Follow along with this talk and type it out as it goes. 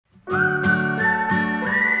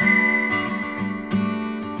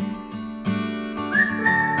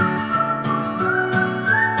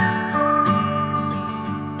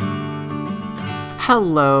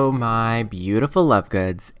Hello my beautiful love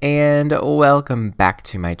goods and welcome back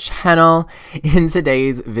to my channel. In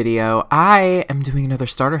today's video I am doing another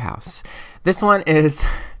starter house. This one it's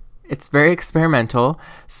very experimental,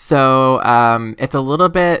 so it's a little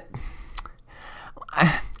bit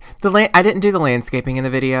I didn't do the landscaping in the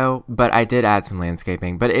video, but I did add some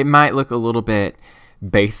landscaping, but it might look a little bit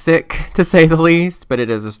basic to say the least, but it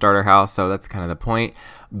is a starter house, so that's kind of the point.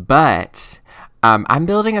 But I'm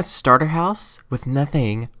building a starter house with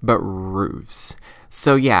nothing but roofs.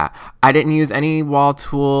 So yeah, I didn't use any wall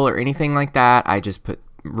tool or anything like that. I just put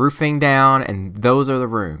roofing down and those are the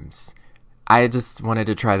rooms. I just wanted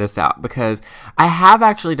to try this out because I have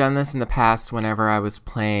actually done this in the past whenever I was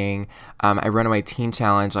playing a Runaway Teen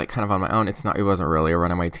Challenge, like kind of on my own. It wasn't really a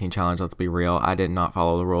Runaway Teen Challenge, let's be real. I did not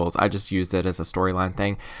follow the rules. I just used it as a storyline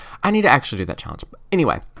thing. I need to actually do that challenge. But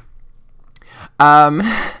anyway,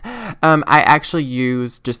 I actually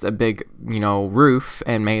used just a big, roof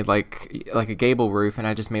and made like a gable roof, and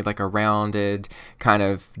I just made like a rounded kind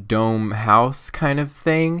of dome house kind of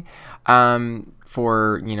thing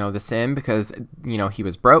for, the sim, because, he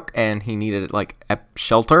was broke and he needed like a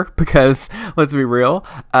shelter because, let's be real,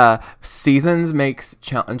 Seasons makes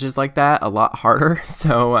challenges like that a lot harder.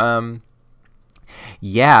 So,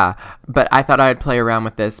 yeah, but I thought I'd play around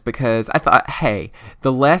with this because I thought, hey,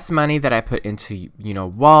 the less money that I put into,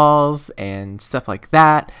 walls and stuff like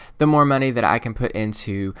that, the more money that I can put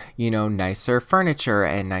into, nicer furniture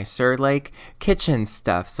and nicer, like, kitchen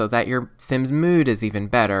stuff so that your Sim's mood is even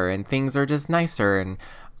better and things are just nicer and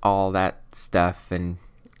all that stuff. And,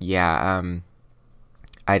 yeah,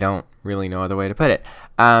 I don't really know other way to put it.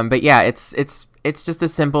 But, yeah, it's just a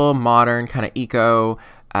simple, modern, kind of eco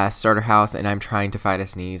starter house, and I'm trying to fight a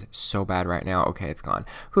sneeze so bad right now. Okay, it's gone.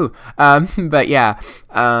 Whew. But yeah,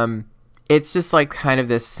 it's just like kind of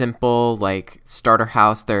this simple like starter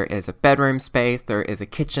house. There is a bedroom space, there is a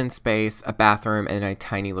kitchen space, a bathroom, and a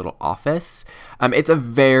tiny little office. It's a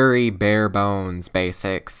very bare bones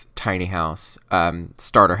basics tiny house,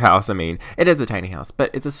 starter house. I mean, it is a tiny house, but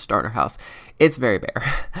it's a starter house. It's very bare.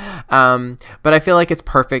 But I feel like it's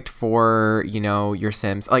perfect for, your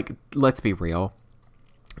Sims. Like, let's be real.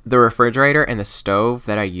 The refrigerator and the stove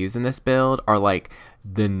that I use in this build are like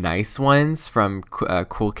the nice ones from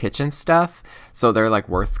Cool Kitchen stuff. So they're like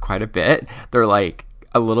worth quite a bit. They're like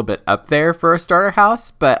a little bit up there for a starter house,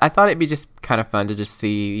 but I thought it'd be just kind of fun to just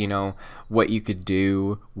see, what you could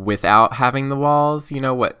do without having the walls,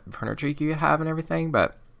 what furniture you could have and everything.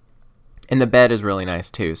 And the bed is really nice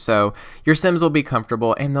too. So your Sims will be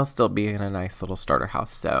comfortable and they'll still be in a nice little starter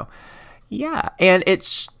house. So yeah, and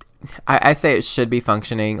I say it should be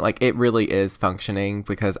functioning. Like, it really is functioning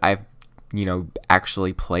because I've,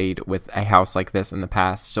 actually played with a house like this in the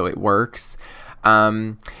past, so it works.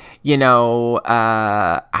 I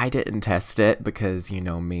didn't test it because,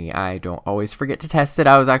 me, I don't always forget to test it.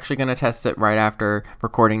 I was actually going to test it right after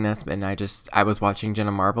recording this, and I was watching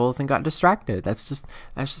Jenna Marbles and got distracted. That's just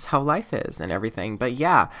how life is and everything. But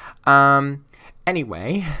yeah,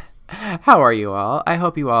 anyway. How are you all? I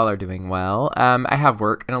hope you all are doing well. I have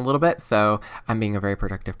work in a little bit, so I'm being a very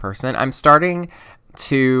productive person. I'm starting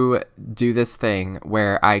to do this thing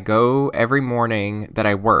where I go every morning that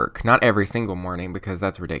I work, not every single morning because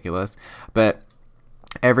that's ridiculous, but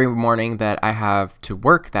every morning that I have to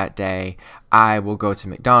work that day, I will go to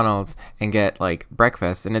McDonald's and get like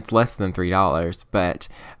breakfast, and it's less than $3, but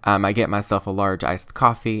I get myself a large iced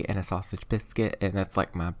coffee and a sausage biscuit, and that's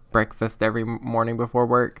like my breakfast every morning before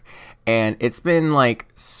work. And it's been like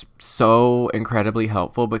so incredibly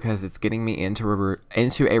helpful because it's getting me into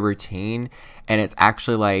a routine, and it's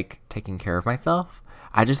actually like taking care of myself.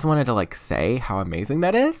 I just wanted to like say how amazing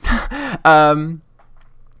that is.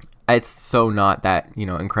 It's so not that,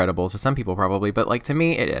 incredible to some people probably, but like to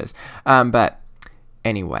me it is. But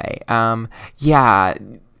anyway, yeah,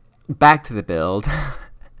 back to the build.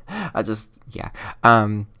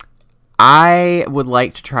 I would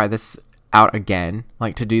like to try this out again,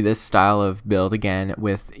 like to do this style of build again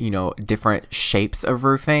with, different shapes of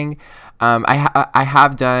roofing. I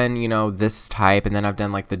have done, this type, and then I've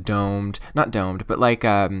done like the not domed, but like,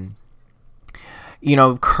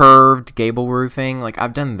 curved gable roofing. Like,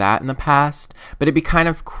 I've done that in the past, but it'd be kind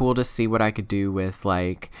of cool to see what I could do with,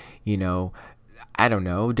 like, I don't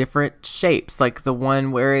know, different shapes. Like the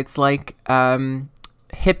one where it's like,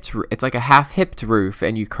 it's like a half hipped roof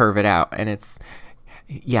and you curve it out, and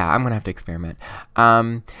yeah, I'm gonna have to experiment.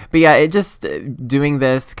 But yeah, it just, doing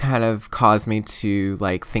this kind of caused me to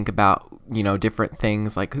like think about, different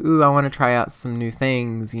things like, ooh, I want to try out some new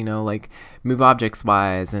things, like move objects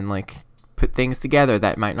wise and like put things together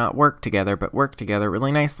that might not work together, but work together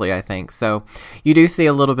really nicely, I think. So you do see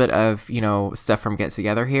a little bit of, you know, stuff from Get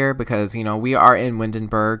Together here because, you know, we are in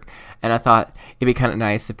Windenburg, and I thought it'd be kind of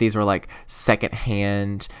nice if these were like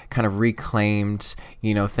secondhand, kind of reclaimed,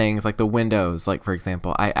 you know, things like the windows, like for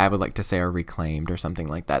example, I would like to say are reclaimed or something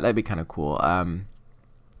like that. That'd be kind of cool.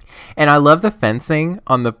 And I love the fencing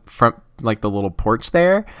on the front, like the little porch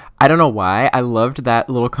there. I don't know why. I loved that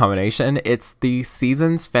little combination. It's the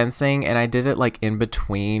Seasons fencing, and I did it like in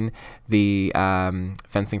between the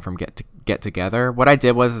fencing from Get Together. What I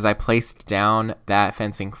did was I placed down that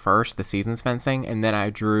fencing first, the Seasons fencing, and then I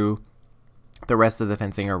drew the rest of the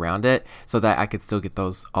fencing around it so that I could still get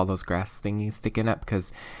all those grass thingies sticking up,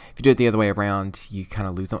 because if you do it the other way around, you kind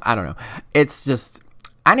of lose them. I don't know. It's just,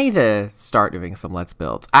 I need to start doing some Let's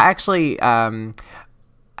Builds. I actually,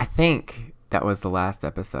 I think that was the last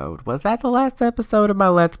episode. Was that the last episode of my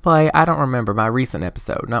Let's Play? I don't remember. My recent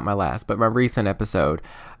episode, not my last, but my recent episode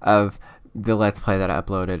of the Let's Play that I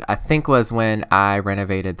uploaded, I think was when I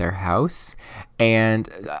renovated their house. And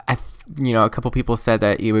you know, a couple people said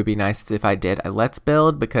that it would be nice if I did a Let's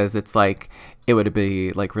Build, because it's like, it would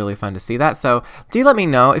be like really fun to see that. So do let me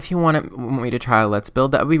know if you want me to try a Let's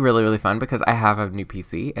Build. That would be really, really fun, because I have a new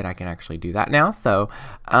PC and I can actually do that now. So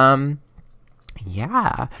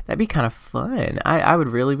yeah, that'd be kind of fun. I would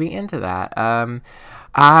really be into that.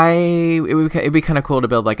 It'd be kind of cool to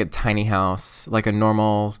build like a tiny house, like a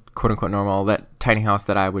normal, quote unquote normal, that tiny house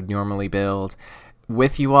that I would normally build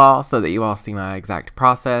with you all, so that you all see my exact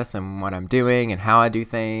process and what I'm doing and how I do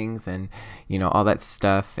things and, you know, all that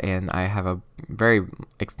stuff. And I have a very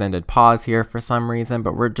extended pause here for some reason,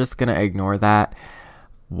 but we're just gonna ignore that.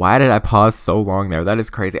 Why did I pause so long there? That is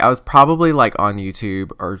crazy. I was probably like on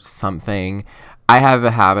YouTube or something. I have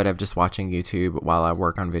a habit of just watching YouTube while I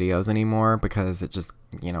work on videos anymore, because it just,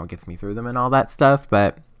 you know, gets me through them and all that stuff.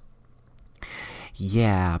 But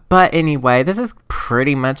yeah, but anyway, this is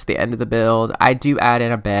pretty much the end of the build. I do add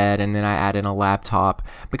in a bed, and then I add in a laptop,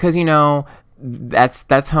 because, you know,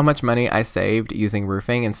 that's how much money I saved using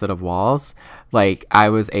roofing instead of walls. Like, I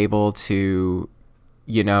was able to,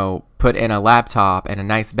 you know, put in a laptop and a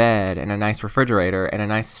nice bed and a nice refrigerator and a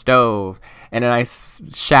nice stove and a nice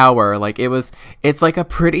shower. Like, it's like a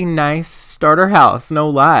pretty nice starter house, no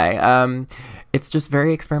lie. It's just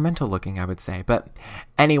very experimental looking, I would say. But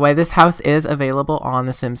anyway, this house is available on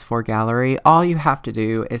the Sims 4 gallery. All you have to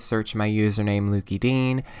do is search my username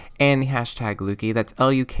lukeydean and the hashtag Lukey. That's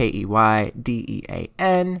LUKEYDEAN.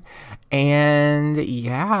 And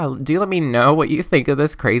yeah, do let me know what you think of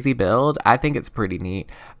this crazy build. I think it's pretty neat.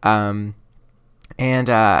 And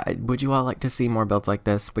would you all like to see more builds like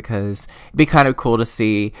this? Because it'd be kind of cool to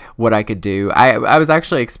see what I could do. I was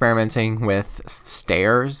actually experimenting with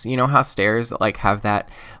stairs. You know how stairs like have that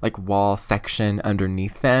like wall section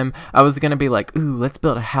underneath them? I was gonna be like, ooh, let's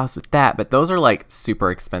build a house with that. But those are like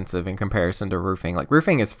super expensive in comparison to roofing. Like,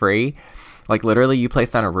 roofing is free. Like, literally, you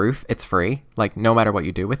place down a roof, it's free. Like, no matter what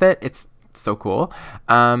you do with it, it's so cool.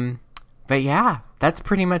 But yeah, that's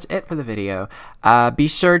pretty much it for the video. Be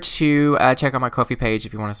sure to check out my Ko-fi page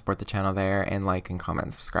if you want to support the channel there, and like and comment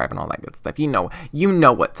and subscribe and all that good stuff. You know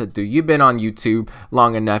what to do. You've been on YouTube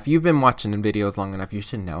long enough. You've been watching videos long enough. You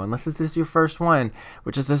should know, unless this is your first one,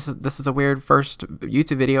 which is this is a weird first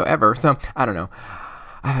YouTube video ever. So I don't know.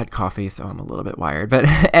 I've had coffee, so I'm a little bit wired. But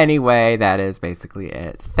anyway, that is basically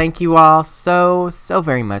it. Thank you all so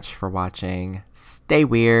very much for watching. Stay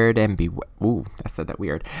weird and be... Ooh, I said that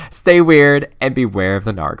weird. Stay weird and beware of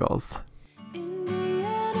the nargles.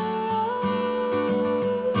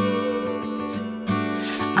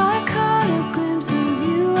 I caught a glimpse of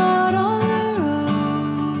you out on the road,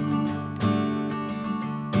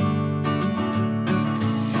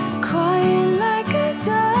 quiet like a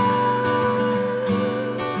dove.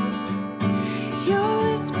 Your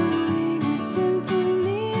whisper